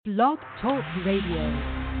Blog Talk Radio.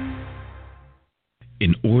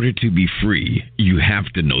 In order to be free, you have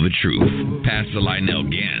to know the truth. Pastor Lionel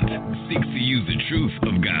Gantt seeks to use the truth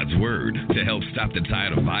of God's Word to help stop the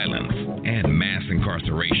tide of violence and mass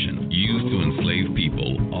incarceration used to enslave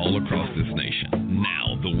people all across this nation.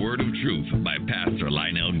 Now, the Word of Truth by Pastor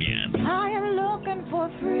Lionel Gantt. I am looking for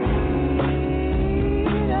freedom,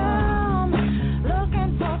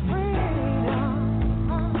 looking for freedom.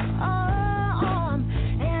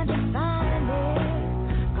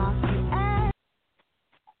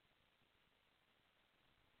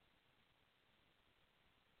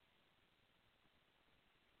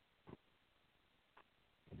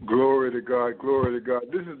 Glory to God, glory to God.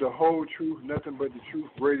 This is the whole truth, nothing but the truth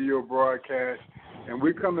radio broadcast. And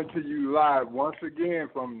we're coming to you live once again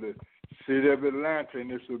from the city of Atlanta.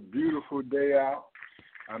 And it's a beautiful day out.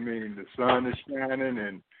 I mean, the sun is shining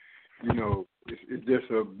and, it's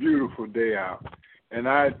just a beautiful day out. And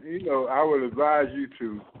I would advise you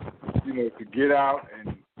to get out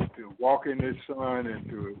and to walk in this sun and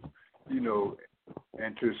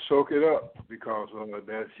to soak it up because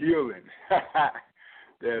there's healing.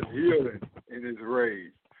 There's healing in his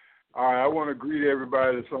rays. All right, I want to greet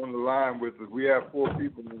everybody that's on the line with us. We have 4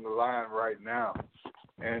 people on the line right now,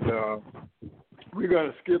 and we're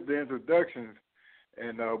going to skip the introductions,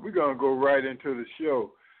 and we're going to go right into the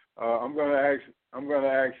show. I'm going to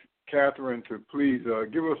ask Catherine to please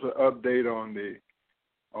give us an update on the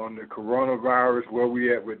coronavirus, where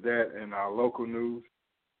we at with that, and our local news.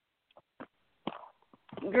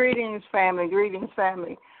 Greetings, family. Greetings,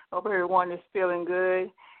 family. Hope everyone is feeling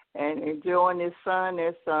good and enjoying this sun.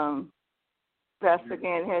 As Pastor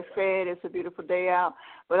Gantt has said, it's a beautiful day out.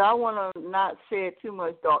 But I want to not shed too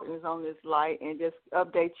much darkness on this light and just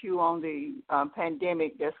update you on the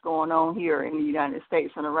pandemic that's going on here in the United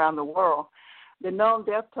States and around the world. The known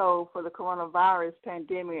death toll for the coronavirus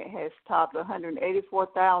pandemic has topped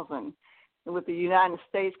 184,000, with the United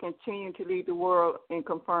States continuing to lead the world in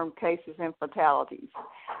confirmed cases and fatalities.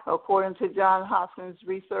 According to Johns Hopkins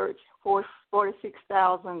research,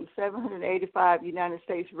 46,785 United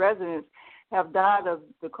States residents have died of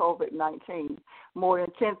the COVID-19. More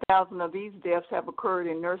than 10,000 of these deaths have occurred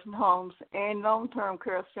in nursing homes and long-term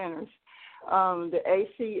care centers. The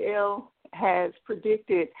ACL has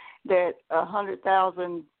predicted that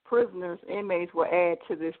 100,000 inmates will add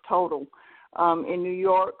to this total. In New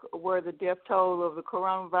York, where the death toll of the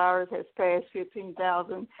coronavirus has passed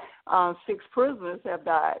 15,000, 6 prisoners have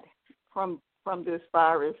died from this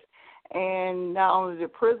virus. And not only the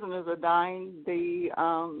prisoners are dying, the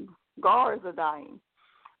guards are dying.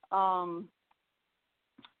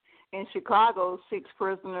 In Chicago, 6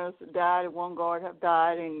 prisoners died and 1 guard have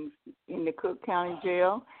died in the Cook County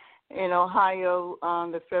Jail. In Ohio,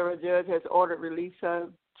 the federal judge has ordered release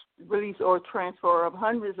or transfer of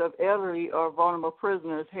hundreds of elderly or vulnerable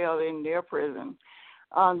prisoners held in their prison.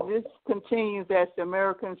 This continues as the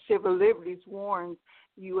American Civil Liberties warns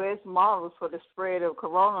U.S. models for the spread of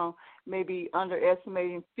corona may be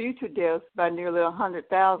underestimating future deaths by nearly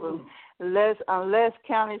 100,000 unless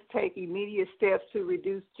counties take immediate steps to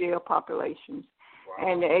reduce jail populations. Wow.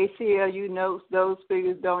 And the ACLU notes those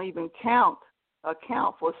figures don't even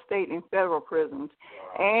account for state and federal prisons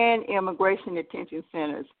and immigration detention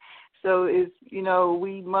centers. So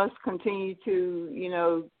we must continue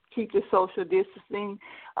to, keep the social distancing.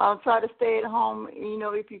 Try to stay at home,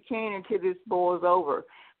 if you can until this boils over.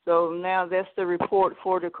 So now that's the report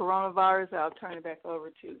for the coronavirus. I'll turn it back over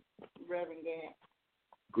to Reverend Gantt.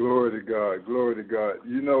 Glory to God. Glory to God.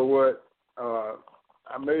 You know what?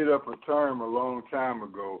 I made up a term a long time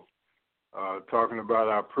ago talking about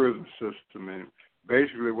our prison system. And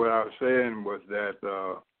basically what I was saying was that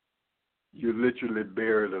you're literally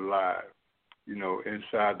buried alive,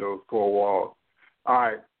 inside those 4 walls. All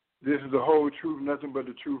right. This is the whole truth, nothing but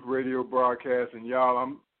the truth radio broadcast. And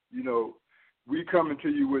y'all, we coming to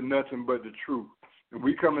you with nothing but the truth. And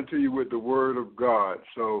we coming to you with the word of God.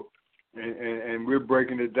 So, and we're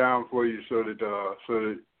breaking it down for you so that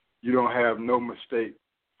you don't have no mistake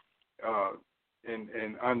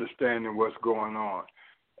in understanding what's going on.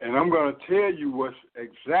 And I'm going to tell you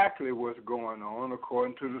exactly what's going on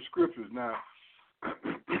according to the scriptures. Now,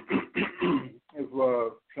 if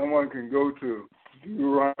someone can go to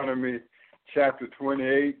Deuteronomy chapter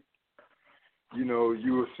 28, you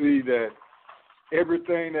will see that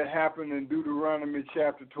everything that happened in Deuteronomy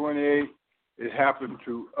chapter 28, it happened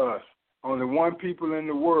to us. Only one people in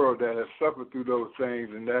the world that has suffered through those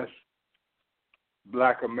things, and that's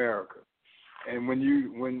Black America. And when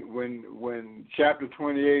chapter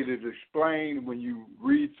 28 is explained, when you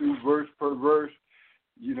read through verse per verse,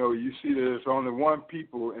 you see that there's only one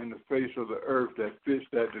people in the face of the earth that fits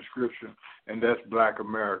that description, and that's Black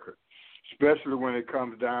America, especially when it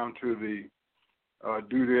comes down to the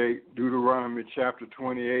Deuteronomy chapter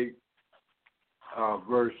 28,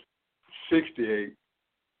 verse 68,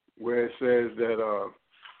 where it says that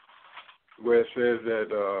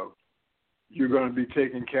you're going to be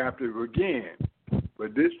taken captive again,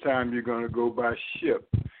 but this time you're going to go by ship.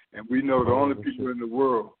 And we know the only people in the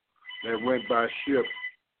world that went by ship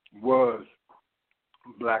was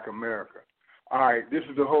Black America. All right, this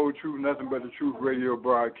is the Whole Truth, Nothing But the Truth radio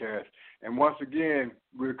broadcast. And once again,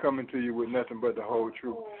 we're coming to you with nothing but the whole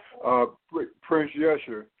truth. Prince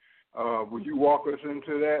Yusher, would you walk us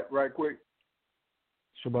into that right quick?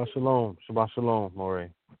 Shabbat shalom, Moray.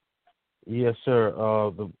 Yes, sir.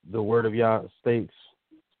 The word of Yah states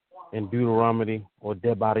in Deuteronomy, or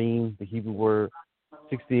Debarim, the Hebrew word,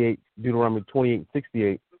 68, Deuteronomy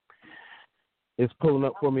 28:68. It's pulling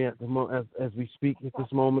up for me at the as we speak at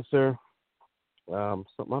this moment, sir. Something,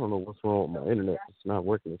 I don't know what's wrong with my internet. It's not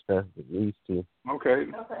working as fast as it needs to. Okay.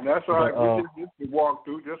 That's all right. Just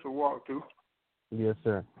a walkthrough. Yes,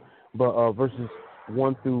 sir. But verses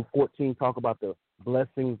 1 through 14 talk about the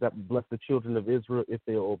blessings that bless the children of Israel if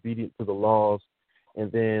they are obedient to the laws.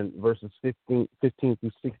 And then verses 15 through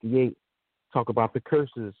 68 talk about the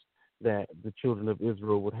curses that the children of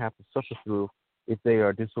Israel would have to suffer through if they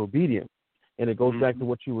are disobedient. And it goes back to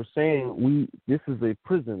what you were saying. This is a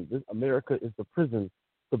prison. America is the prison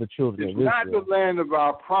for the children of Israel. It's not the land of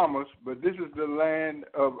our promise, but this is the land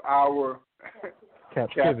of our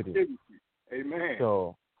captivity. Amen.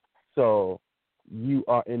 So you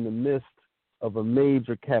are in the midst of a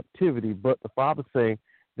major captivity, but the Father saying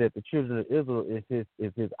that the children of Israel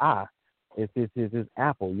is his eye, is his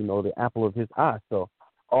apple, the apple of his eye. So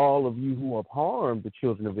all of you who have harmed the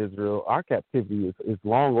children of Israel, our captivity is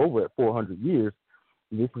long over at 400 years.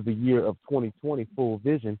 This is the year of 2020, full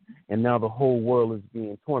vision, and now the whole world is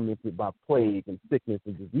being tormented by plague and sickness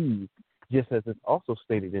and disease, just as it's also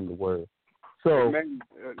stated in the Word. So let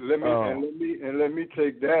me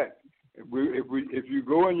take that. If you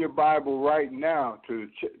go in your Bible right now to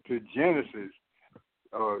Genesis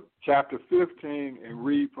chapter 15 and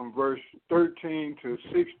read from verse 13 to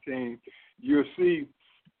 16, you'll see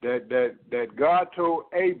that God told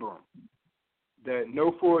Abram that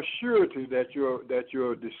know for a surety that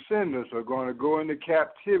your descendants are going to go into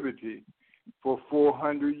captivity for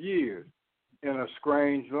 400 years in a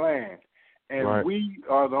strange land. And we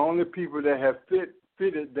are the only people that have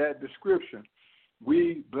fitted that description.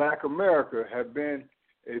 We, Black America, have been,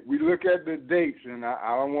 if we look at the dates, and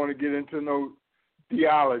I don't want to get into no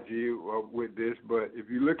theology with this, but if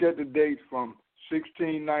you look at the dates from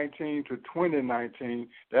 1619 to 2019,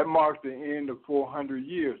 that marks the end of 400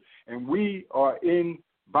 years. And we are in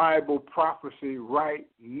Bible prophecy right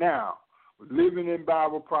now, living in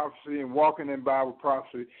Bible prophecy and walking in Bible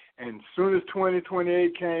prophecy. And as soon as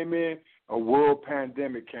 2028 came in, a world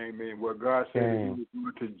pandemic came in where God said he was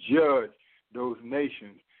going to judge those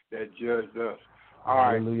nations that judged us. All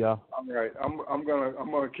right. Hallelujah. All right. I'm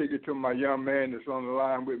gonna kick it to my young man that's on the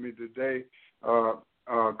line with me today.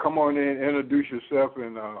 Come on in, introduce yourself,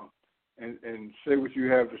 and say what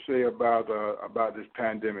you have to say about this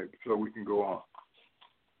pandemic, so we can go on.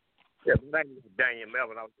 Yeah, my name is Daniel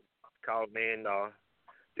Melvin. I was calling in,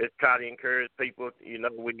 just try to encourage people.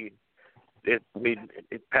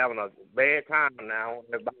 It's having a bad time now.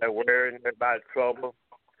 Everybody worried, everybody's trouble.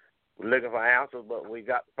 We're looking for answers, but we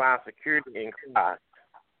got to find security in Christ.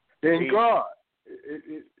 In God.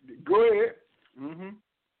 Go ahead. Mm-hmm.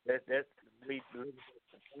 That's we trying to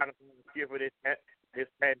find security for this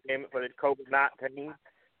pandemic, for this COVID-19.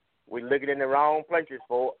 We're looking in the wrong places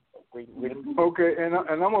for it. Okay, and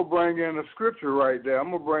I'm going to bring in a scripture right there.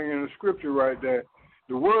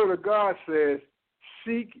 The Word of God says,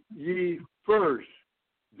 seek ye first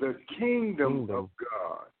the kingdom of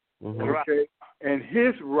God. Mm-hmm. Okay? And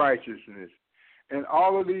his righteousness. And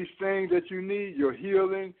all of these things that you need, your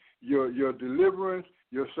healing, your deliverance,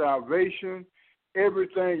 your salvation,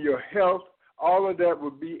 everything, your health, all of that will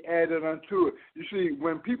be added unto it. You see,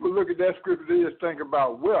 when people look at that scripture, they just think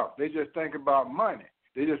about wealth. They just think about money.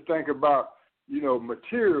 They just think about,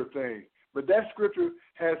 material things. But that scripture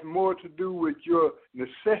has more to do with your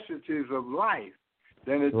necessities of life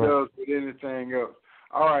than it does with anything else.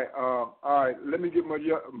 All right. Let me get my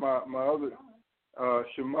other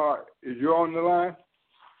Shamar. Is you on the line?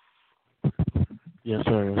 Yes,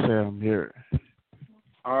 sir. Yes, sir. I'm here.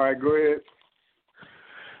 All right, go ahead.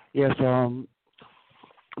 Yes.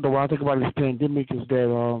 The way I think about this pandemic is that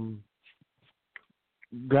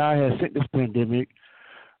God has sent this pandemic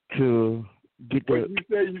to get the. What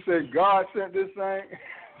you say God sent this thing?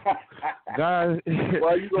 God.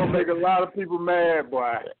 Well, you gonna make a lot of people mad,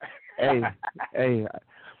 boy. hey,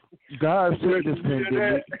 God sent this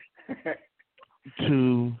pandemic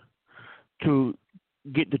to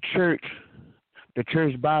get the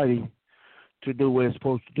church body to do what it's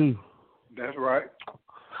supposed to do. That's right.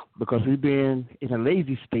 Because we've been in a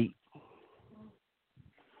lazy state.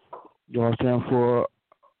 You know what I'm saying? For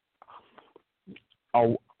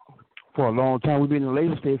a long time. We've been in a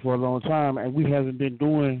lazy state for a long time, and we haven't been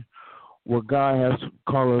doing what God has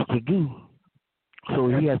called us to do. So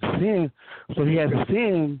he has to send.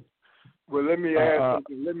 Well, let me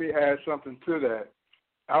add something to that.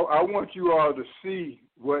 I want you all to see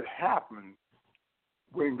what happened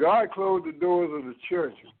when God closed the doors of the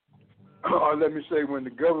church. Or let me say, when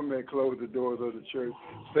the government closed the doors of the church,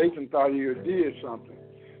 Satan thought he did something.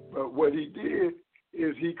 But what he did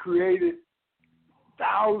is he created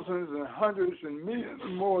thousands and hundreds and millions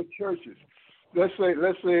more churches. Let's say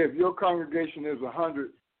if your congregation is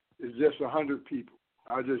 100, it's just 100 people.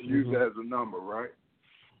 I'll just use that as a number, right?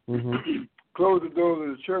 Mm-hmm. Close the doors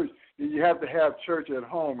of the church, then you have to have church at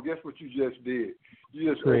home. Guess what you just did?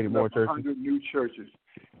 You just created more churches. 100 new churches.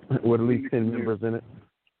 With at least 10 members in it.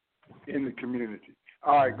 In the community.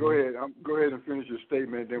 All right, go ahead. Go ahead and finish your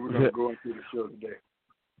statement, then we're going to go into the show today.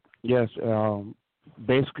 Yes,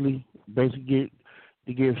 basically,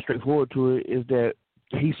 to get straightforward to it, is that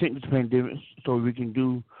he sent this pandemic so we can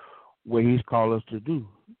do what he's called us to do.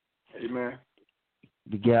 Amen.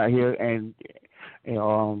 To get out here and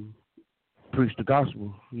preach the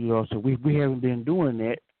gospel. You know, so we haven't been doing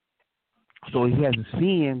that. So he has to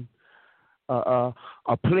send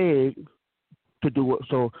a plague to do it,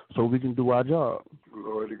 so we can do our job.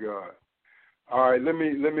 Glory to God. All right, let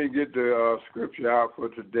me get the scripture out for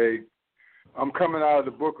today. I'm coming out of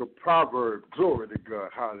the book of Proverbs. Glory to God.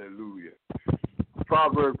 Hallelujah.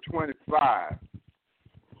 Proverbs 25,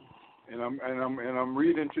 and I'm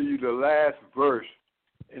reading to you the last verse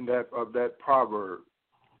of that proverb,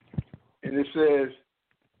 and it says,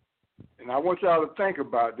 and I want y'all to think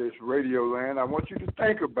about this, Radio Land. I want you to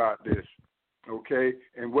think about this. Okay,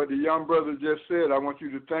 and what the young brother just said, I want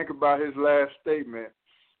you to think about his last statement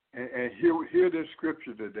and hear this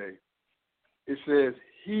scripture today. It says,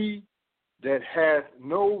 he that hath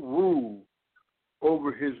no rule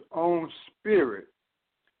over his own spirit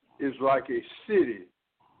is like a city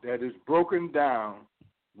that is broken down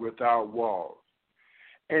without walls.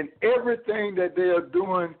 And everything that they are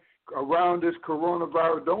doing around this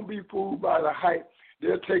coronavirus, don't be fooled by the hype.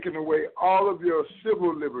 They're taking away all of your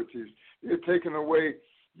civil liberties. They're taking away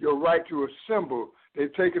your right to assemble.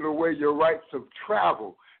 They've taken away your rights of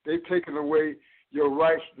travel. They've taken away your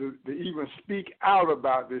rights to even speak out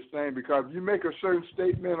about this thing, because if you make a certain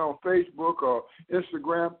statement on Facebook or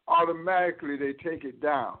Instagram, automatically they take it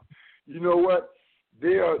down. You know what?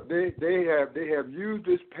 They have used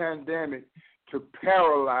this pandemic to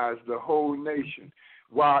paralyze the whole nation.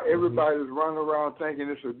 While everybody's running around thinking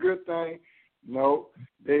it's a good thing, no,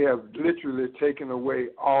 they have literally taken away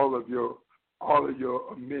all of your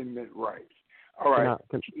amendment rights. All right,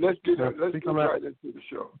 let's get right into the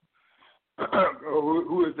show.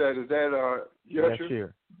 Who is that? Is that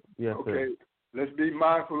Yusher? Yes, okay. Sir. Let's be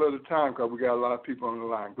mindful of the time, because we got a lot of people on the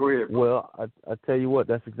line. Go ahead, bro. Well, I tell you what,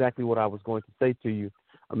 that's exactly what I was going to say to you.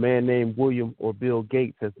 A man named William or Bill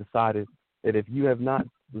Gates has decided that if you have not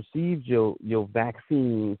received your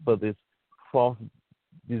vaccine for this false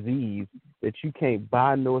disease, that you can't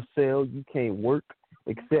buy nor sell, you can't work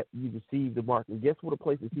except you receive the mark. And guess what the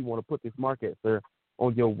places you want to put this mark at, sir?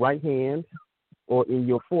 On your right hand or in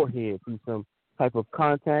your forehead through some type of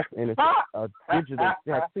contact, and it's a digital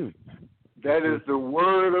tattoo. That is the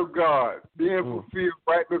word of God being fulfilled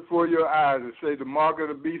right before your eyes. It say the mark of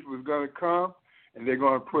the beast was going to come, and they're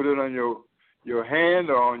going to put it on your hand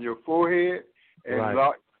or on your forehead. And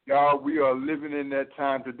right. y'all, we are living in that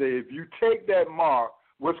time today. If you take that mark,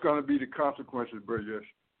 what's going to be the consequences, Brother?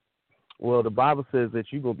 Well, the Bible says that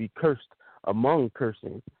you're going to be cursed among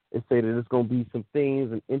cursing. It say that there's going to be some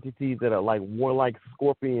things and entities that are like warlike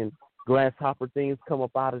scorpion, grasshopper things come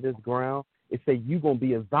up out of this ground. It say you're going to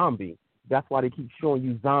be a zombie. That's why they keep showing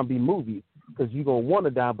you zombie movies, because you're going to want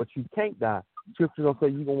to die, but you can't die. Scripture don't say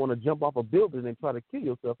you're going to want to jump off a building and try to kill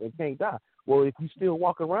yourself and can't die. Well, if you still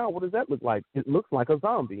walk around, what does that look like? It looks like a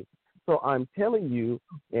zombie. So I'm telling you,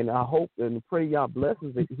 and I hope and pray y'all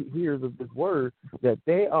blesses and hears of this word, that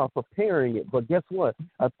they are preparing it. But guess what?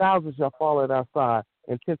 1,000 shall fall at our side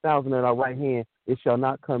and 10,000 at our right hand. It shall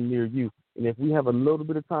not come near you. And if we have a little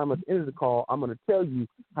bit of time at the end of the call, I'm going to tell you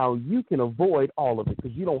how you can avoid all of it,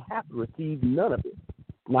 because you don't have to receive none of it,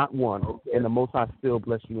 not one. Okay. And the Most High still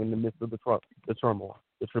bless you in the midst of the turmoil.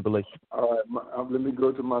 the tribulation. All right, let me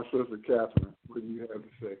go to my sister Catherine. What do you have to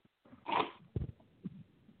say?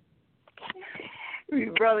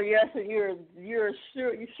 Brother, yes,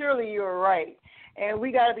 surely you're right, and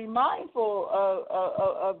we got to be mindful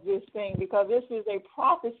of this thing, because this is a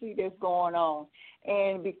prophecy that's going on,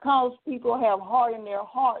 and because people have hardened their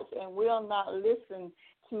hearts and will not listen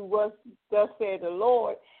to what thus said the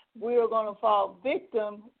Lord, we are going to fall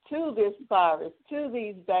victim to this virus, to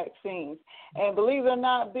these vaccines. And believe it or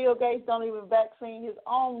not, Bill Gates don't even vaccine his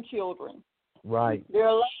own children. Right. There are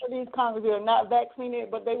a lot of these Congress that are not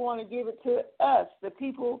vaccinated, but they want to give it to us, the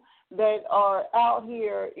people that are out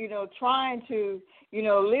here, trying to,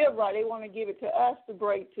 live right. They want to give it to us to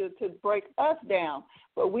break us down.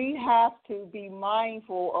 But we have to be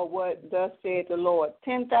mindful of what thus said the Lord.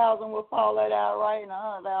 10,000 will fall at our right and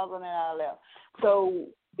 100,000 at our left. So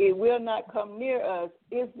it will not come near us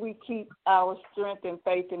if we keep our strength and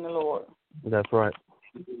faith in the Lord. That's right.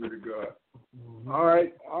 Glory to God. All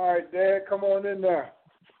right, Dad, come on in there.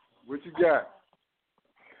 What you got?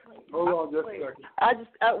 Hold on just a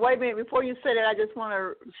second. Wait a minute. Before you say that, I just want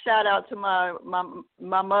to shout out to my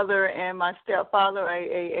mother and my stepfather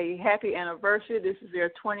a happy anniversary. This is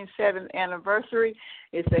their 27th anniversary.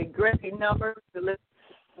 It's a great number.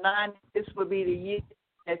 This will be the year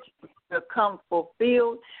that you will come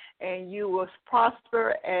fulfilled, and you will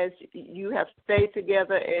prosper as you have stayed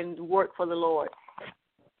together and worked for the Lord.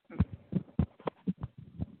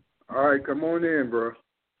 All right, come on in, bro.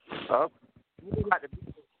 Come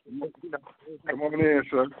on in,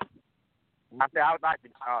 sir. I said I would like to.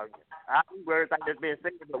 I agree with everything that's been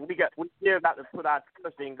said, but we still got to put our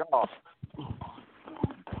trust in God.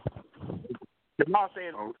 The law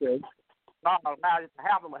says, okay, God allowed it to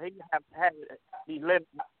happen, but He let it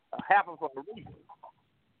happen for a reason.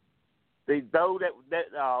 Those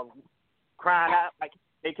that crying out like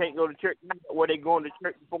they can't go to church now, or they going to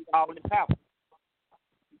church before all this happens.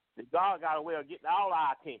 God got a way of getting all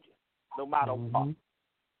our attention, no matter what.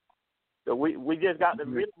 So we just got to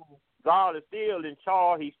realize God is still in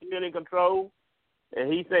charge. He's still in control.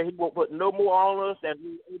 And He said He won't put no more on us than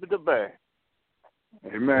we're able to bear.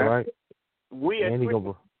 Amen. Right. We are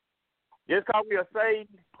just because we are saved,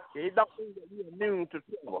 it don't mean that we are immune to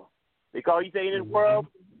trouble. Because He said in this world,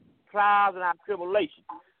 trials and our tribulation.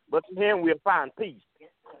 But in Him we'll find peace.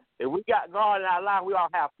 If we got God in our life, we all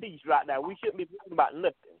have peace right now. We shouldn't be thinking about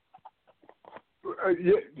nothing.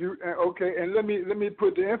 Okay, and let me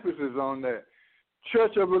put the emphasis on that.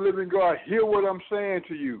 Church of the Living God, hear what I'm saying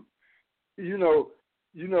to you. We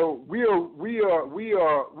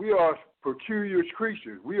are peculiar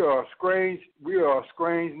creatures. We are a strange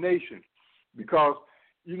nation, because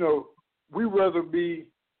we rather be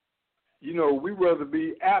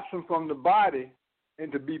absent from the body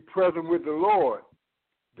and to be present with the Lord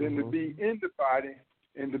than to be in the body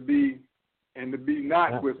and to be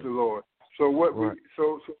not with the Lord. So what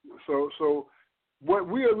what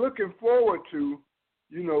we are looking forward to,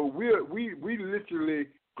 we literally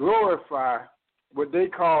glorify what they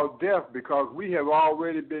call death, because we have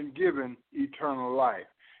already been given eternal life.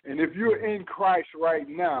 And if you're in Christ right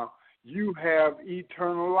now, you have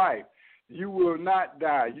eternal life. You will not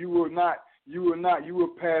die. You will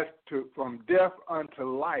pass from death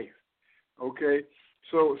unto life. Okay?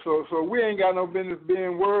 So we ain't got no business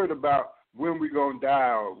being worried about when we're going to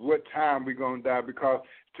die or what time we're going to die, because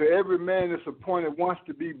to every man that's appointed once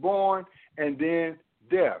to be born, and then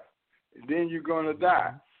death. Then you're going to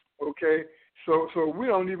die. Okay? So we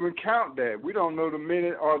don't even count that. We don't know the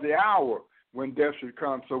minute or the hour when death should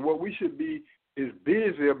come. So what we should be is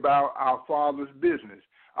busy about our Father's business.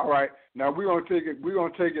 All right. Now we're gonna take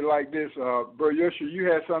it like this. Bro Yoshi, you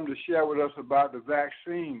had something to share with us about the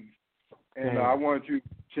vaccines, and I wanted you to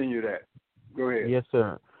continue that. Go ahead. Yes,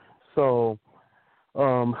 sir. So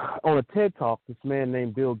on a TED Talk, this man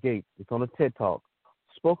named Bill Gates, it's on a TED Talk,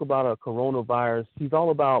 spoke about a coronavirus. He's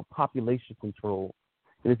all about population control.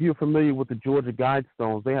 And if you're familiar with the Georgia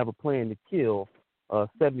Guidestones, they have a plan to kill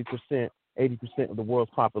 70%, 80% of the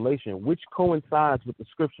world's population, which coincides with the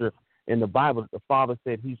scripture in the Bible that the Father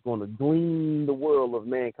said He's going to glean the world of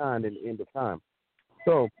mankind in the end of time.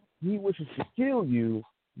 So He wishes to kill you,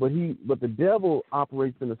 but the devil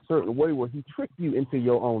operates in a certain way where he tricked you into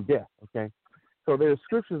your own death. Okay, so there's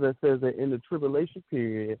scriptures that says that in the tribulation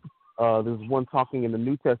period, there's one talking in the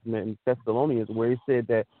New Testament in Thessalonians where he said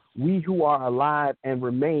that we who are alive and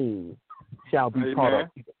remain shall be caught up.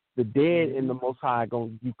 The dead in the Most High are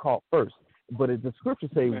going to be caught first. But as the scriptures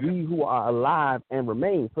say, we who are alive and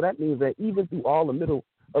remain. So that means that even through all the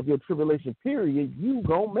of your tribulation period, you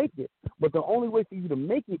gonna make it. But the only way for you to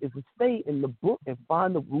make it is to stay in the book and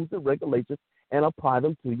find the rules and regulations and apply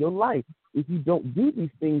them to your life. If you don't do these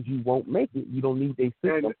things, you won't make it. You don't need a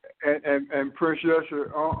system. And Prince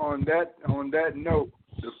Usher, on that note,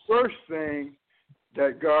 the first thing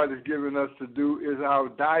that God has given us to do is our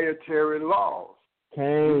dietary laws. We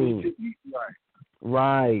need to eat right.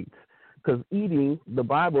 Right. Because eating, the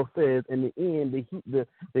Bible says, in the end,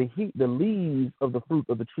 the leaves of the fruit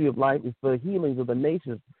of the tree of life is for the healings of the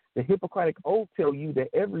nations. The Hippocratic Oath tell you that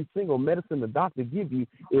every single medicine the doctor give you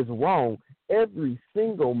is wrong. Every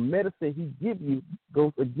single medicine he give you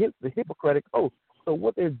goes against the Hippocratic Oath. So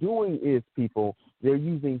what they're doing is, people, they're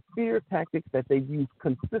using fear tactics that they use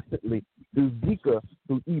consistently through Zika,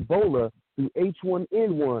 through Ebola, through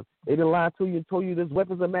H1N1. They done lied to you and told you there's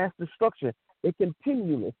weapons of mass destruction. They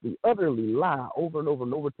continuously, utterly lie over and over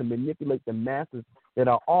and over to manipulate the masses that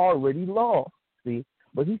are already lost. See,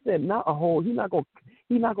 but he said not a whole. He's not gonna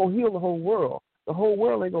heal the whole world. The whole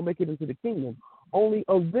world ain't gonna make it into the kingdom. Only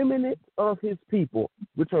a remnant of his people,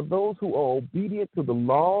 which are those who are obedient to the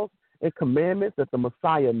laws and commandments that the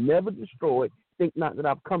Messiah never destroyed. Think not that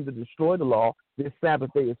I've come to destroy the law. This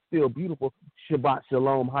Sabbath day is still beautiful. Shabbat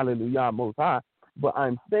shalom, hallelujah, most high. But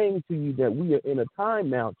I'm saying to you that we are in a time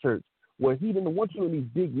now, church, where he didn't want you in these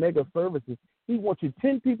big mega services. He wants you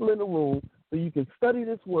 10 people in the room so you can study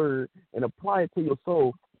this word and apply it to your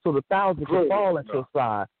soul so the 1,000 can fall at your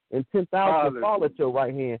side and 10,000 can fall at your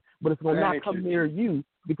right hand. But it's going to not come near you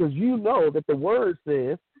because you know that the word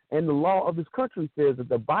says and the law of this country says that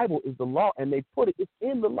the Bible is the law, and they put it's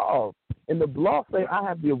in the law. And the law say I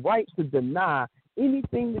have the right to deny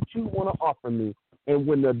anything that you want to offer me. And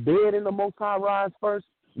when the dead in the Most High rise first,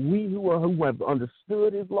 we who have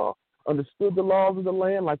understood his law, understood the laws of the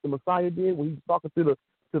land like the Messiah did when he was talking to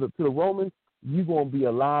the Romans, you're going to be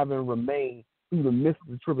alive and remain through the midst of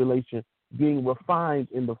the tribulation, being refined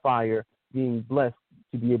in the fire, being blessed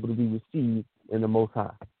to be able to be received in the Most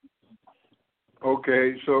High.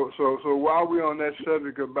 Okay, so while we're on that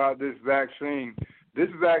subject about this vaccine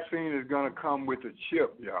is going to come with a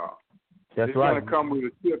chip, y'all. That's right. It's going to come with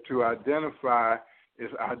a chip to identify,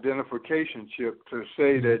 its identification chip to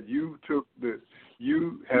say that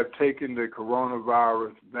you have taken the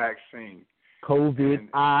coronavirus vaccine. COVID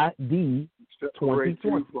ID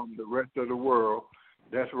 2020 from the rest of the world.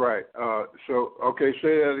 That's right. Okay,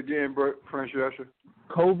 say that again, Prince Usher.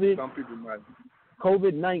 Some people might.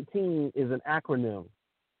 COVID-19 is an acronym.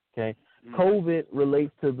 Okay, COVID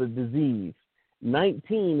relates to the disease.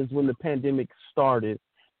 19 is when the pandemic started.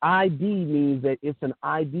 ID means that it's an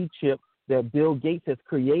ID chip that Bill Gates has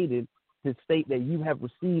created to state that you have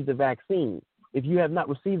received the vaccine. If you have not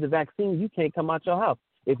received the vaccine, you can't come out your house.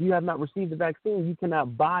 If you have not received the vaccine, you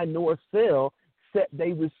cannot buy nor sell except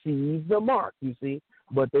they receive the mark, you see.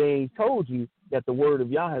 But they ain't told you that the word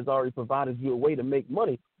of Yah has already provided you a way to make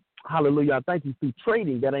money. Hallelujah. I thank you through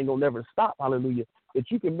trading that ain't going to never stop. Hallelujah.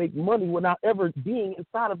 That you can make money without ever being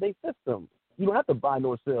inside of their system. You don't have to buy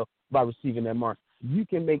nor sell by receiving that mark. You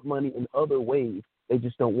can make money in other ways. They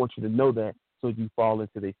just don't want you to know that, so you fall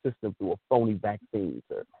into their system through a phony vaccine,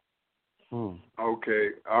 sir. Okay.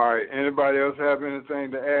 All right. Anybody else have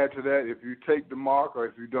anything to add to that? If you take the mark or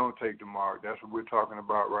if you don't take the mark, that's what we're talking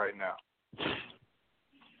about right now.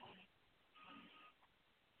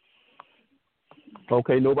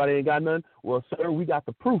 Okay, nobody ain't got none? Well, sir, we got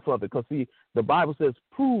the proof of it because, see, the Bible says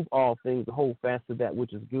prove all things and hold fast to that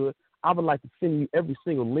which is good. I would like to send you every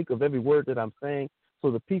single link of every word that I'm saying so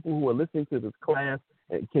the people who are listening to this class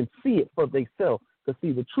can see it for themselves. Because,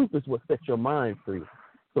 see, the truth is what sets your mind free.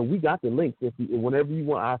 So we got the links. Whenever you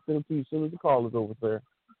want, I'll send them to you as soon as the call is over, sir.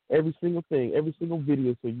 Every single thing, every single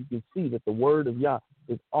video, so you can see that the word of Yah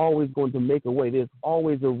is always going to make a way. There's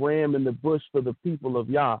always a ram in the bush for the people of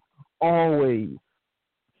Yah. Always.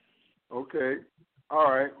 Okay. All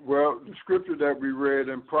right. Well, the scripture that we read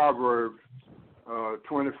in Proverbs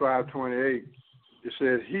 25:28, it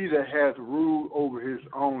says, "He that has rule over his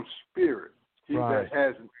own spirit, he that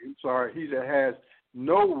has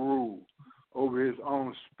no rule over his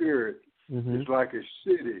own spirit is like a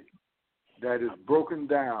city that is broken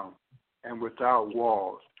down and without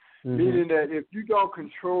walls." Meaning that if you don't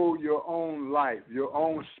control your own life, your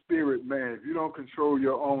own spirit, man, if you don't control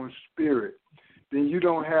your own spirit, then you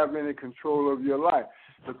don't have any control of your life.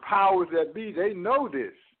 The powers that be, they know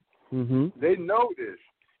this. They know this.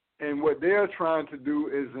 And what they're trying to do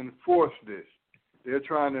is enforce this. They're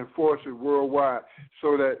trying to enforce it worldwide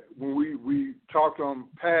so that when we talked on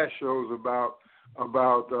past shows about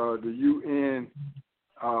the UN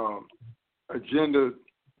Agenda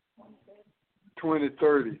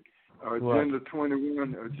 2030, Agenda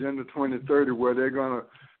 21, Agenda 2030, where they're going to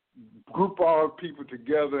group all people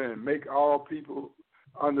together and make all people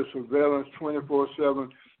under surveillance 24/7.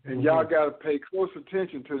 And y'all got to pay close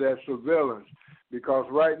attention to that surveillance, because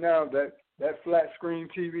right now that flat screen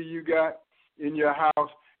TV you got in your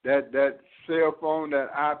house, that cell phone,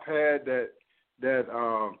 that iPad, that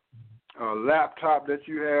laptop that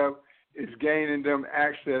you have, is gaining them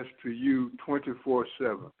access to you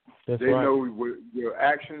 24/7. They know what your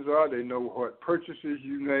actions are. They know what purchases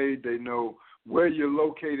you made. They know where you're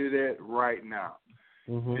located at right now.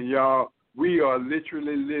 And y'all, we are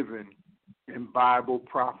literally living in Bible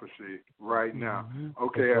prophecy right now.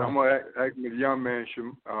 Okay, I'm going to ask the young man,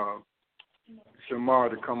 Shamar,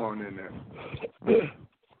 to come on in there.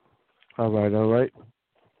 All right.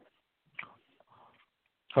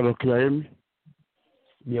 Hello, can you hear me?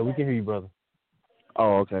 Yeah, we can hear you, brother.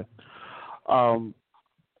 Oh, okay.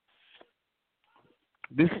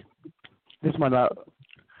 This might not.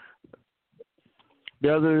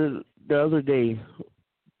 The other day,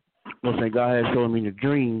 God had shown me in a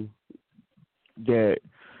dream that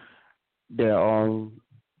there was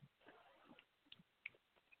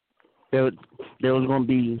going to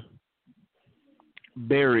be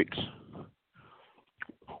barracks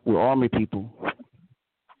with army people,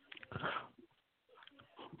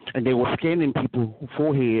 and they were scanning people's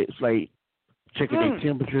foreheads, like checking their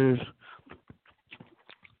temperatures,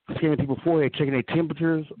 scanning people's forehead, checking their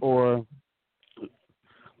temperatures, or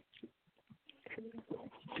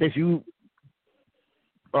if you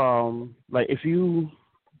if you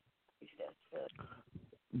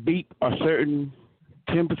beat a certain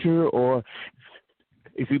temperature, or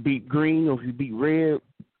if you beat green, or if you beat red,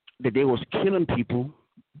 that they was killing people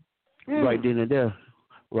right then and there,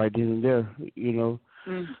 you know.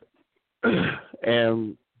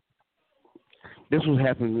 And this was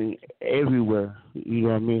happening everywhere, you know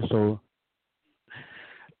what I mean? So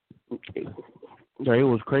it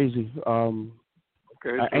was crazy.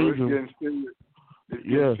 Okay, so angel, it's getting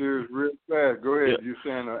serious real fast. Go ahead. You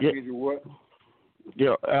saying angel what?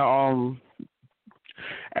 Yeah.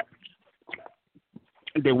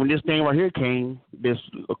 Then when this thing right here came, this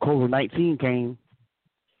COVID-19 came,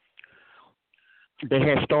 they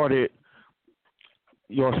had started,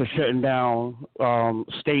 shutting down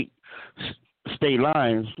state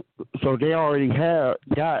lines. So they already have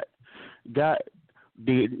got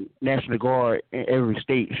the National Guard in every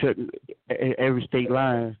state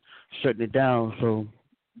line shutting it down. So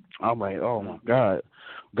I'm like, oh my God.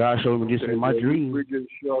 God showed me this in my dream. We're getting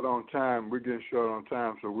short on time.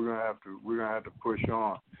 So we're gonna have to push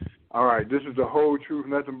on. All right, this is the Whole Truth,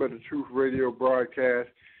 Nothing But the Truth radio broadcast,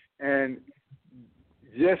 and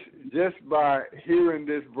just by hearing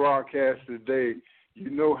this broadcast today, you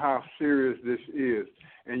know how serious this is,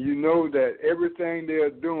 and you know that everything they are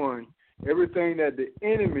doing, everything that the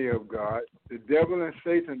enemy of God, the devil and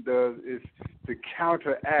Satan, does is to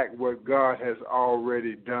counteract what God has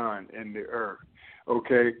already done in the earth.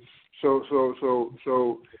 Okay, so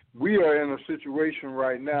we are in a situation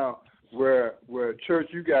right now where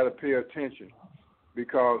church, you got to pay attention,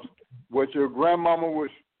 because what your grandmama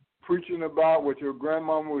was preaching about, what your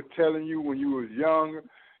grandmama was telling you when you was young,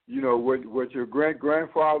 you know, what your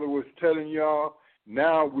grandfather was telling y'all,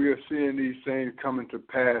 now we are seeing these things coming to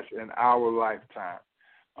pass in our lifetime.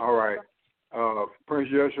 All right. Prince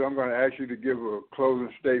Yeshua, I'm going to ask you to give a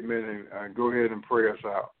closing statement and go ahead and pray us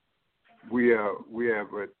out. We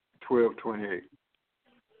have at 12:28.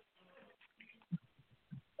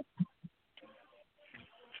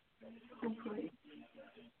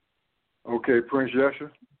 Okay, Prince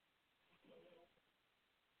Yeshua.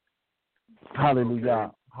 Hallelujah.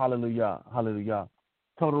 Okay. Hallelujah.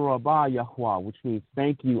 Total Rabah Yahweh, which means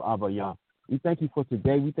thank you, Abba Yah. We thank you for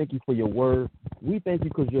today. We thank you for your word. We thank you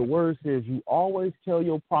because your word says you always tell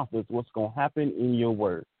your prophets what's going to happen in your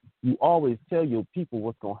word. You always tell your people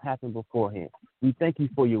what's going to happen beforehand. We thank you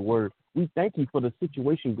for your word. We thank you for the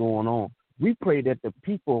situation going on. We pray that the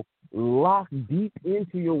people lock deep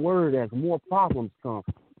into your word as more problems come,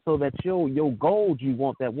 so that your gold you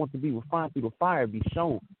want to be refined through the fire be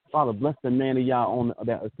shown. Father, bless the man of y'all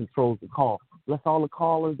that controls the call. Bless all the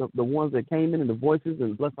callers, the ones that came in and the voices,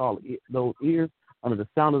 and bless all those ears under the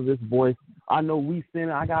sound of this voice. I know we sin.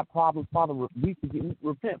 I got problems, Father. We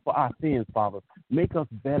repent for our sins, Father. Make us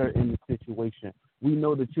better in this situation. We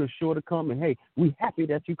know that you're sure to come, and hey, we happy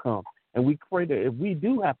that you come. And we pray that if we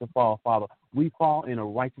do have to fall, Father, we fall in a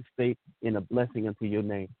righteous state, in a blessing unto your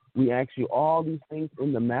name. We ask you all these things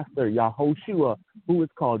in the Master Yahushua, who is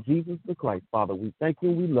called Jesus the Christ, Father. We thank you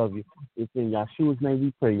and we love you. It's in Yahshua's name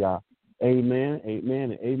we pray, y'all. Amen,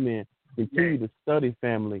 amen, and amen. Continue to study,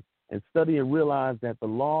 family, and study and realize that the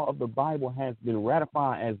law of the Bible has been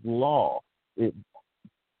ratified as law.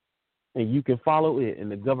 and you can follow it,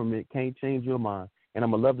 and the government can't change your mind. And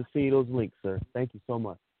I'm going to love to see those links, sir. Thank you so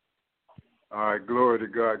much. All right, glory to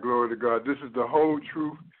God, glory to God. This is the whole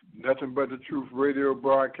truth, nothing but the truth radio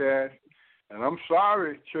broadcast. And I'm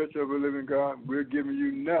sorry, Church of the Living God, we're giving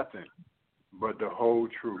you nothing but the whole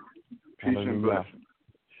truth. Peace and blessings.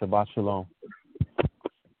 Shabbat shalom.